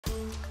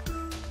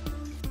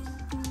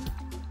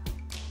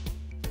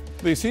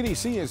The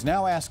CDC is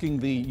now asking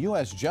the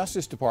U.S.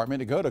 Justice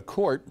Department to go to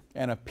court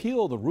and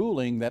appeal the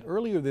ruling that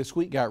earlier this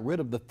week got rid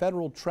of the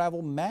federal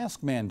travel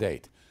mask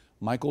mandate.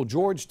 Michael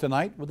George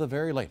tonight with the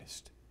very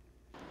latest.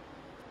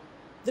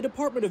 The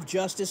Department of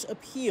Justice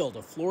appealed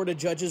a Florida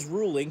judge's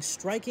ruling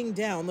striking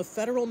down the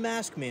federal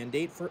mask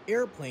mandate for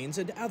airplanes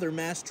and other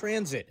mass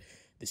transit.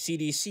 The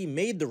CDC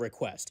made the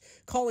request,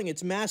 calling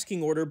its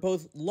masking order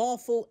both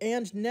lawful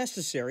and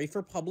necessary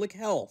for public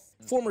health.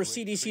 Former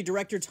CDC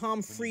Director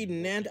Tom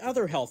Frieden and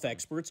other health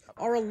experts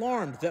are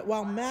alarmed that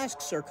while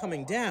masks are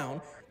coming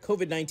down,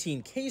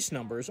 COVID-19 case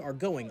numbers are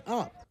going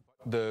up.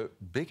 The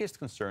biggest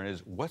concern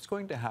is what's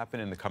going to happen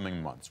in the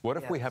coming months. What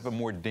if we have a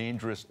more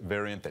dangerous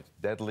variant that's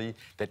deadly,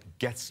 that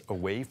gets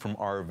away from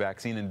our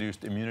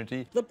vaccine-induced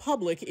immunity? The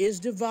public is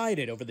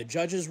divided over the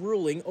judge's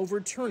ruling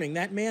overturning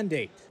that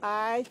mandate.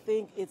 I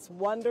think it's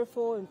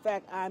wonderful. In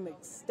fact, I'm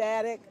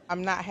ecstatic.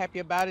 I'm not happy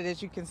about it,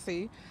 as you can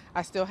see.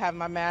 I still have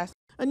my mask.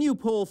 A new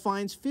poll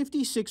finds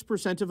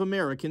 56% of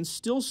Americans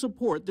still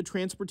support the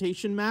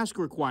transportation mask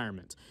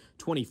requirement.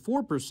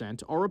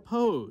 24% are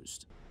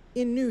opposed.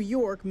 In New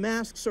York,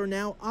 masks are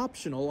now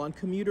optional on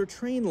commuter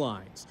train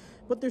lines,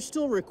 but they're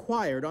still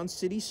required on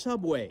city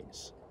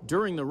subways.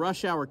 During the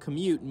rush hour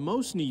commute,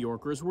 most New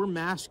Yorkers were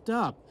masked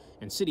up,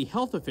 and city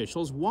health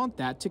officials want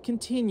that to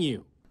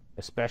continue.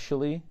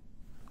 Especially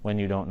when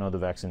you don't know the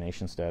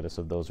vaccination status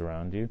of those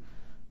around you.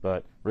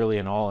 But really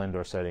in all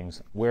indoor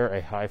settings, wear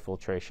a high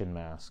filtration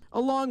mask.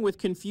 Along with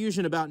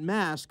confusion about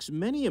masks,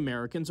 many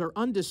Americans are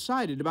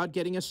undecided about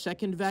getting a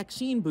second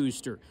vaccine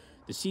booster.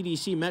 The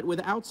CDC met with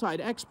outside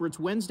experts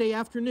Wednesday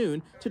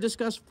afternoon to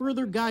discuss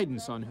further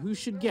guidance on who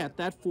should get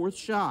that fourth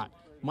shot.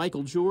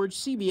 Michael George,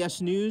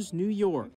 CBS News, New York.